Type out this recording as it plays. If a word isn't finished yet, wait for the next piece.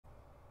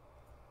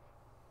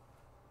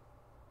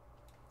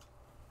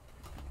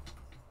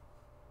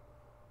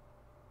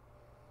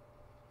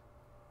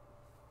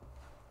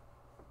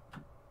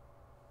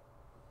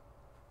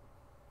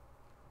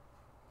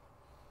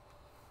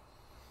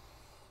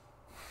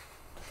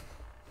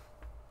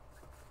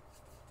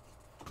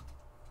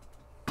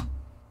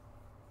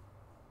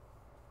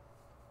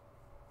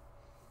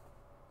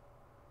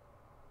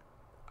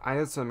I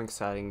have some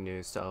exciting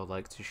news that I would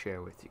like to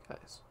share with you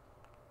guys.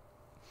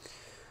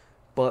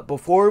 But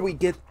before we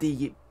get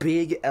the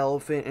big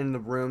elephant in the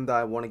room that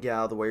I want to get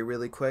out of the way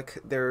really quick,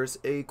 there's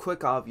a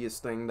quick obvious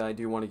thing that I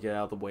do want to get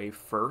out of the way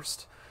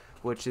first,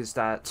 which is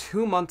that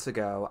 2 months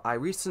ago, I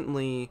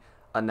recently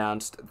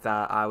announced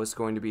that I was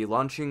going to be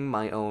launching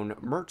my own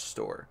merch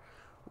store,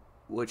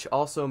 which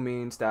also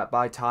means that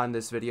by the time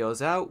this video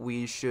is out,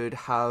 we should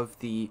have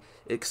the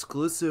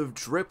exclusive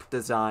drip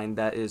design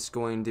that is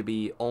going to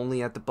be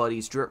only at the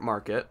Buddy's Drip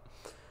Market.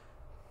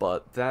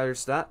 But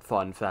there's that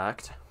fun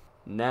fact.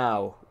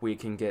 Now we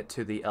can get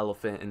to the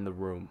elephant in the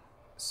room.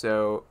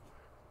 So,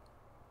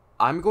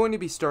 I'm going to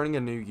be starting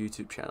a new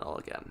YouTube channel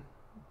again.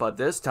 But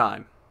this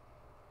time,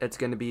 it's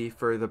going to be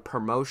for the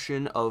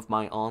promotion of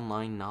my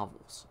online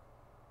novels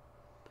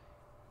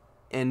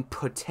and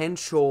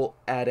potential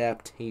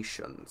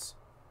adaptations.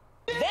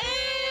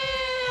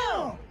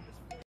 Damn!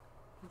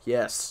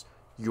 Yes,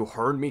 you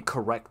heard me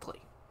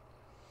correctly.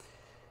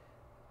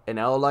 And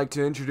I would like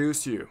to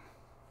introduce you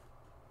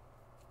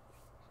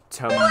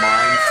to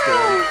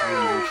Mindstorm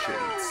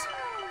Creations,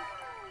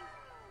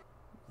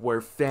 where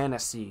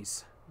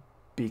fantasies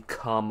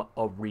become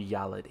a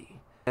reality.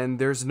 And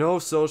there's no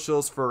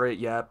socials for it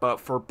yet, but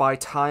for by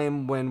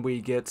time when we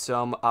get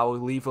some, I'll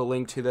leave a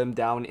link to them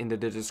down in the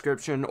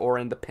description or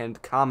in the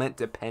pinned comment,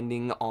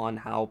 depending on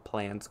how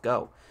plans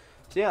go.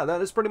 So yeah,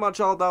 that is pretty much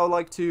all that I would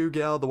like to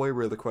get out of the way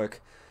really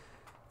quick.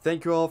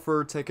 Thank you all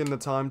for taking the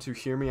time to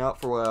hear me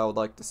out for what I would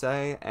like to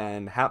say,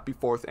 and happy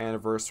 4th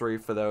anniversary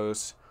for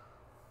those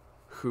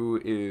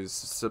who is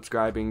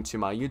subscribing to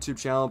my YouTube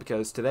channel,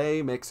 because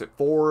today makes it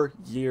 4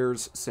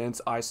 years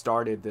since I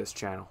started this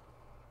channel.